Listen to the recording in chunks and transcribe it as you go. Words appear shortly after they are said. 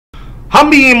I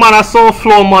mean, man, a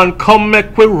SouFlo, man, come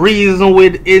make we reason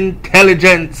with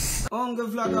intelligence. Hunger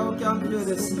vlog, how can play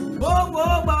this? Whoa,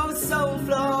 whoa, whoa,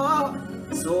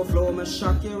 SouFlo. SouFlo, me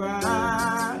shock you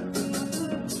right.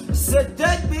 Set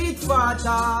that beat,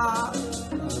 father.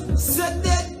 Set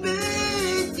that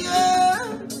beat,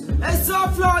 yeah. Hey,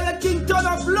 SouFlo, you king turn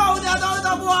up louder than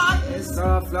the boy. Hey,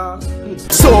 SouFlo.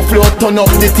 SouFlo turn up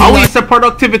the thing. And we say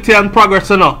productivity and progress,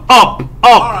 you know. Up.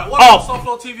 Alright, welcome to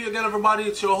SouFLoTV again, everybody.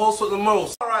 It's your host with the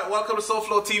most. Alright, welcome to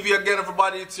SouFLoTV again,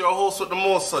 everybody. It's your host with the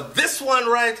most. So this one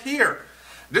right here,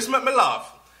 this made me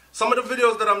laugh. Some of the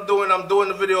videos that I'm doing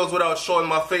the videos without showing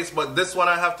my face, but this one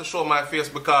I have to show my face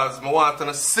because I want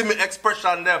to see me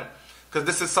expression them. Because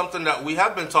this is something that we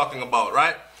have been talking about,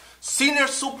 right? Senior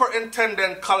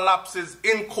superintendent collapses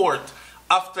in court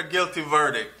after guilty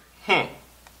verdict.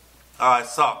 Alright,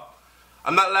 so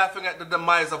I'm not laughing at the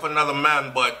demise of another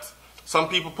man, but some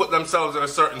people put themselves in a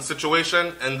certain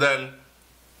situation and then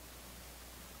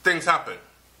things happen,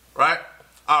 right?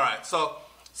 Alright, so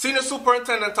senior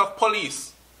superintendent of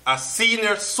police, a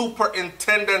senior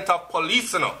superintendent of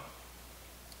police, you know,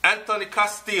 Anthony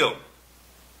Castile,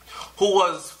 who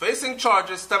was facing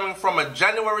charges stemming from a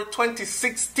January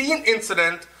 2016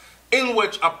 incident in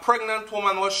which a pregnant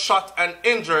woman was shot and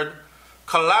injured,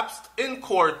 collapsed in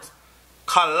court,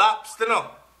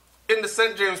 in the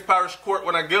St. James Parish Court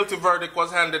when a guilty verdict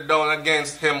was handed down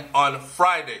against him on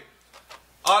Friday.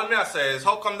 All me I say is,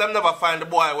 how come them never find the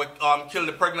boy who killed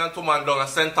the pregnant woman down at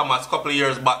St. Thomas a couple of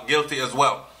years back guilty as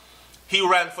well? He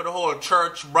ran for the whole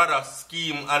church brother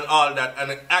scheme and all that, and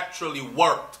it actually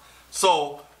worked.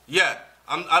 So, yeah,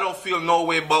 I don't feel no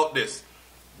way about this.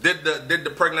 Did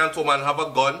the pregnant woman have a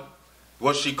gun?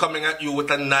 Was she coming at you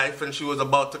with a knife and she was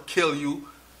about to kill you?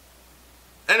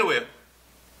 Anyway,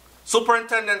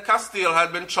 Superintendent Castile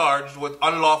had been charged with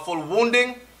unlawful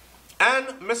wounding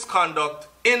and misconduct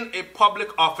in a public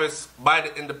office by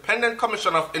the Independent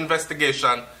Commission of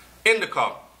Investigation,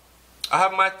 INDECOM. I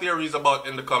have my theories about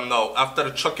INDECOM now after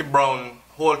the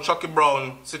whole Chucky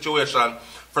Brown situation.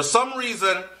 For some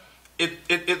reason,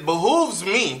 it behooves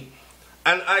me,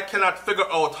 and I cannot figure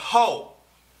out how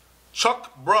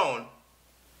Chuck Brown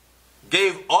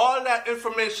gave all that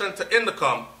information to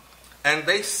INDECOM, and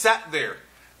they sat there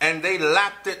and they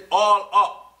lapped it all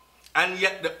up, and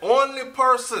yet the only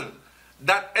person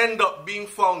that ended up being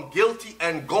found guilty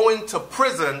and going to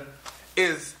prison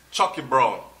is Chucky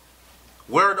Brown.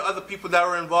 Where are the other people that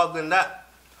were involved in that?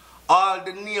 All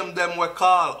the names them were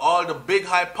called, all the big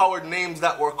high-powered names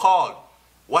that were called.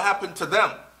 What happened to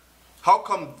them? How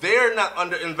come they're not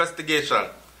under investigation?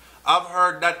 I've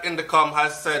heard that INDECOM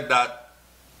has said that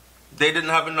they didn't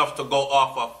have enough to go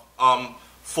off of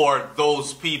for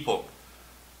those people.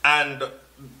 And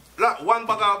one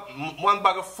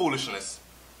bag of foolishness.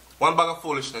 One bag of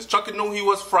foolishness. Chucky knew he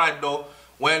was fried though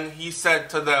when he said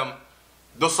to them,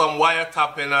 do some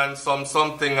wiretapping and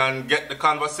something and get the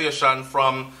conversation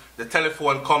from the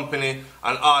telephone company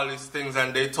and all these things,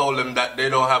 and they told him that they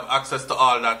don't have access to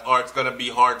all that or it's gonna be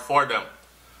hard for them.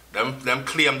 Them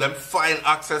claim them find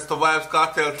access to Vibes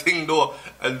Cartel thing though,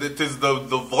 and it is the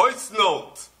voice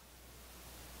note.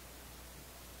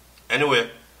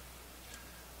 Anyway,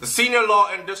 the senior law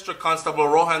and district constable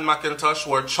Rohan McIntosh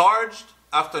were charged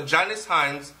after Janice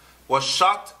Hines was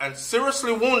shot and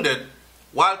seriously wounded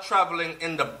while traveling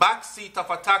in the back seat of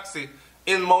a taxi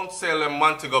in Mount Salem,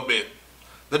 Montego Bay.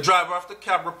 The driver of the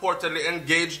cab reportedly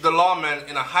engaged the lawman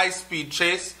in a high-speed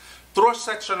chase through a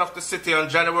section of the city on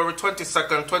January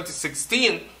 22nd,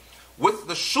 2016, with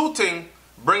the shooting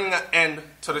bringing an end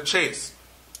to the chase.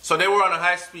 So they were on a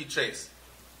high-speed chase.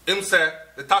 Him say,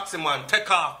 the taxi man take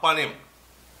off on him.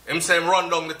 Him say him run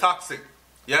down the taxi.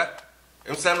 Yeah?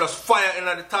 Him say him just fire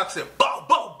into the taxi. Bow,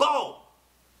 bow, bow.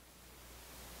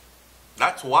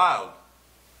 That's wild.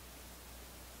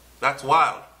 That's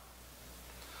wild.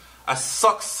 A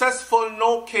successful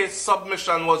no-case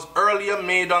submission was earlier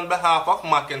made on behalf of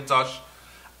McIntosh,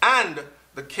 and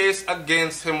the case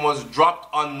against him was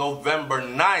dropped on November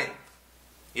 9th.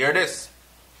 Hear this.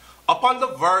 Upon the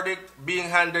verdict being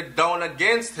handed down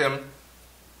against him,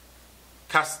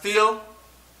 Castile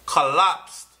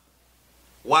collapsed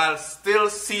while still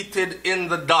seated in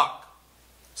the dock.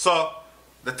 So,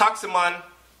 the taxi man,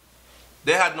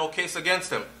 they had no case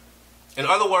against him. In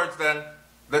other words then,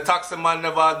 the taxi man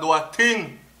never do a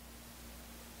thing.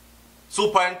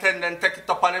 Superintendent take it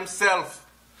upon himself.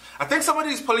 I think some of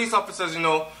these police officers, you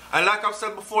know, and like I've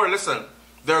said before, listen,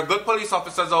 there are good police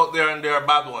officers out there and there are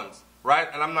bad ones, right?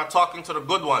 And I'm not talking to the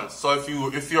good ones. So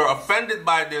if you're offended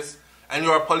by this and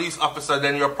you're a police officer,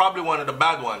 then you're probably one of the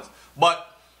bad ones. But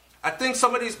I think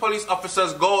some of these police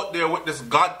officers go out there with this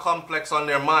God complex on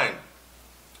their mind.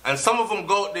 And some of them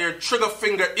go out there trigger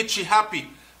finger itchy happy.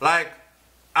 Like,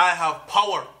 I have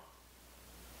power.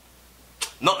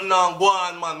 Nothing on go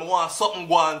on, man. I want something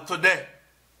go on today.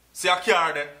 See a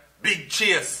car there? Big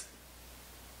chase.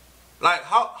 Like,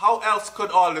 how else could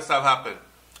all this have happened?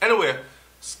 Anyway,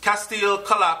 Castile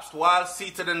collapsed while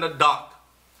seated in the dock.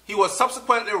 He was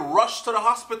subsequently rushed to the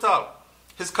hospital.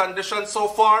 His condition so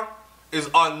far is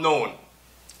unknown.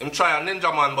 Him try a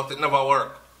ninja man, but it never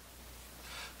worked.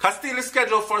 Castile is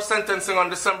scheduled for sentencing on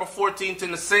December 14th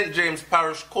in the St. James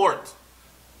Parish Court.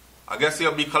 I guess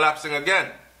he'll be collapsing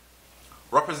again.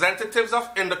 Representatives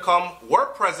of Indicom were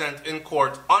present in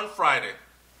court on Friday.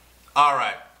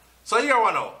 Alright, so here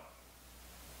I know.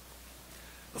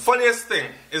 The funniest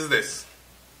thing is this.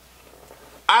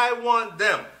 I want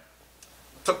them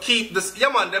to keep this. Yeah,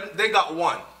 man, they got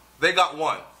one. They got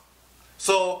one.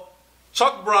 So,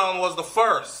 Chuck Brown was the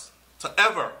first to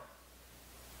ever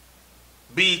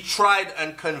be tried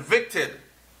and convicted.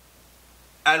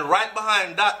 And right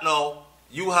behind that now,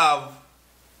 you have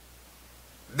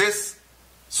this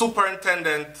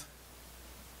superintendent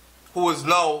who is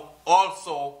now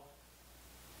also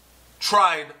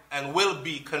tried and will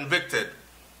be convicted.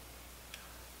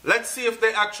 Let's see if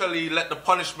they actually let the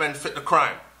punishment fit the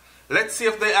crime. Let's see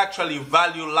if they actually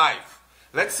value life.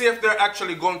 Let's see if they're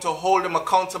actually going to hold him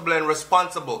accountable and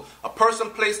responsible. A person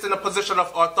placed in a position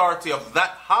of authority, of that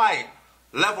high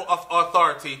level of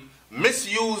authority,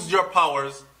 misused your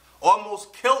powers,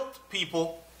 almost killed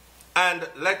people, and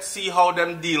let's see how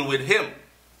them deal with him.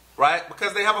 Right?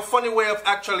 Because they have a funny way of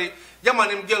actually, yeah man,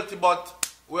 him guilty,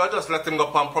 but we'll just let him go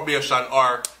on probation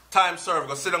or time served,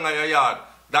 go sit down in your yard,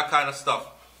 that kind of stuff.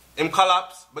 Him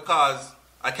collapse because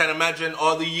I can imagine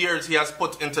all the years he has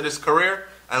put into this career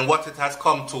and what it has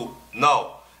come to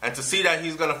now. And to see that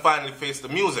he's going to finally face the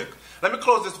music. Let me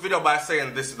close this video by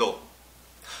saying this though.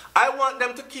 I want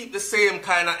them to keep the same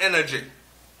kind of energy.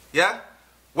 Yeah?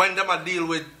 When them deal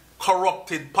with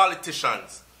corrupted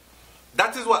politicians.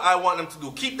 That is what I want them to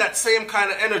do. Keep that same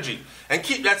kind of energy. And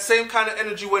keep that same kind of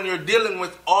energy when you're dealing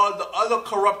with all the other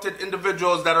corrupted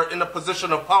individuals that are in a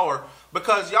position of power.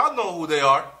 Because y'all know who they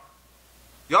are.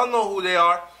 Y'all know who they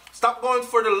are. Stop going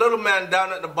for the little man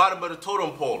down at the bottom of the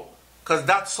totem pole. Because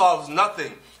that solves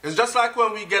nothing. It's just like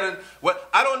when we get it.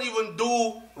 I don't even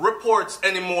do reports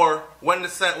anymore when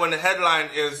the headline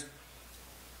is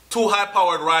 2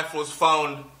 high-powered rifles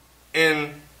found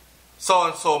in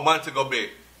so-and-so Montego Bay.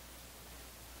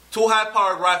 2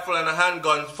 high-powered rifle and a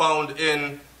handgun found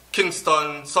in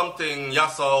Kingston, something,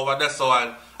 Yasa, over there, so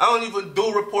on. I don't even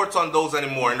do reports on those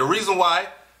anymore. And the reason why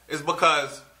is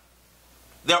because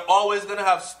they're always going to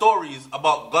have stories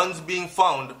about guns being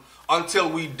found until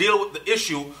we deal with the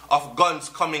issue of guns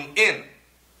coming in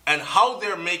and how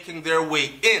they're making their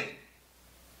way in.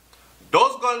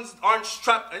 Those guns aren't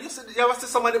strapped. And you ever see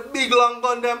some of the big long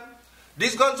gun them?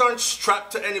 These guns aren't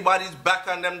strapped to anybody's back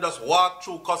and them just walk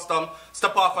through custom,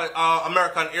 step off an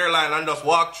American airline and just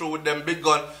walk through with them big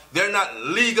gun. They're not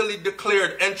legally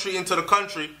declared entry into the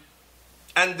country.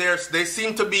 And they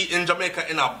seem to be in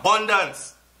Jamaica in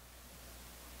abundance.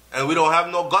 And we don't have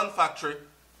no gun factory.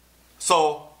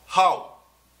 So, how?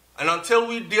 And until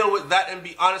we deal with that and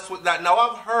be honest with that. Now,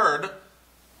 I've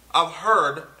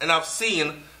heard and I've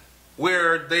seen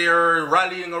where they're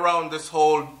rallying around this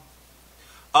whole,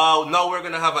 now we're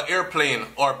going to have an airplane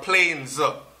or planes.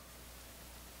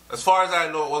 As far as I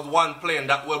know, it was one plane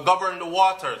that will govern the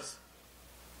waters.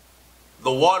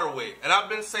 The waterway. And I've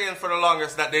been saying for the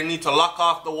longest that they need to lock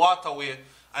off the waterway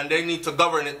and they need to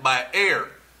govern it by air.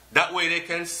 That way they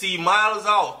can see miles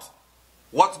out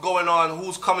what's going on,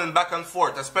 who's coming back and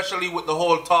forth, especially with the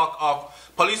whole talk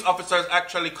of police officers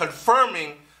actually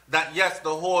confirming that yes,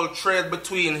 the whole trade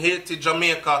between Haiti,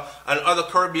 Jamaica, and other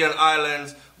Caribbean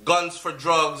islands, guns for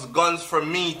drugs, guns for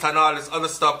meat, and all this other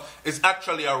stuff is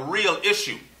actually a real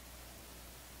issue.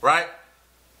 Right?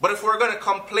 But if we're going to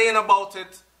complain about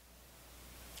it,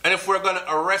 and if we're going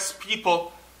to arrest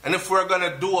people, and if we're going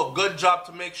to do a good job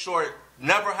to make sure it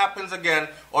never happens again,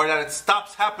 or that it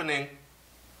stops happening,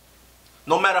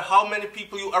 no matter how many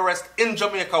people you arrest in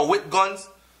Jamaica with guns,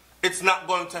 it's not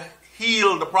going to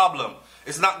heal the problem.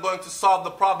 It's not going to solve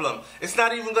the problem. It's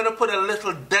not even going to put a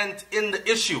little dent in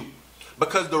the issue.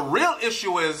 Because the real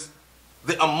issue is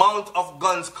the amount of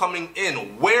guns coming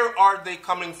in. Where are they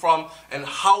coming from and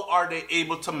how are they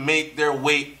able to make their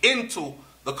way into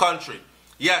the country?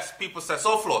 Yes, people say,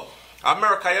 SouFlo,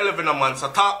 America, you live in a man, so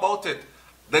talk about it.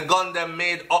 The gun they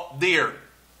made up there.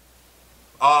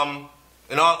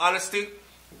 In all honesty,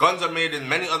 guns are made in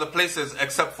many other places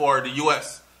except for the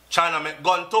US. China make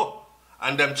gun too.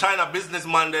 And them China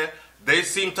businessmen there, they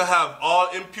seem to have all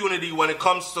impunity when it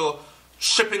comes to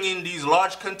shipping in these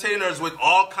large containers with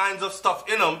all kinds of stuff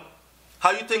in them.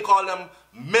 How you think all them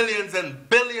millions and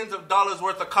billions of dollars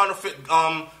worth of counterfeit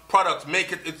products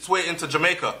make it its way into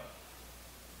Jamaica?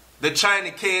 The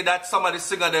Chinese K that some of the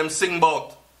singer them sing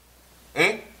about.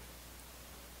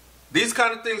 These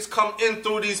kind of things come in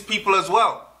through these people as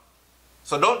well.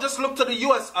 So don't just look to the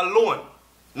US alone.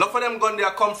 Enough of them gun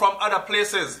there come from other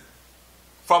places,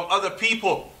 from other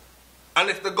people. And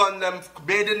if the gun them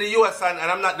made in the US, and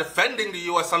I'm not defending the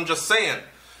US, I'm just saying,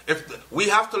 we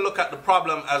have to look at the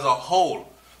problem as a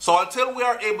whole. So until we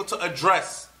are able to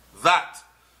address that,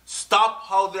 stop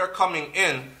how they're coming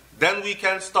in, then we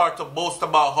can start to boast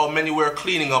about how many we're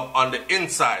cleaning up on the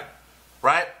inside.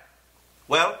 Right?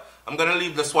 Well, I'm going to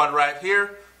leave this one right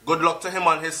here. Good luck to him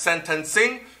on his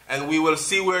sentencing, and we will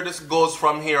see where this goes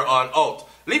from here on out.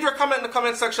 Leave your comment in the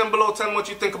comment section below. Tell me what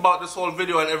you think about this whole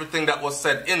video and everything that was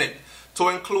said in it. To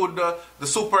include the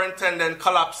superintendent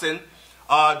collapsing,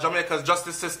 Jamaica's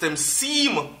justice system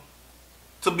seem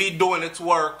to be doing its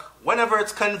work whenever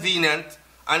it's convenient,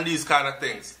 and these kind of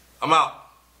things. I'm out.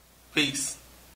 Peace.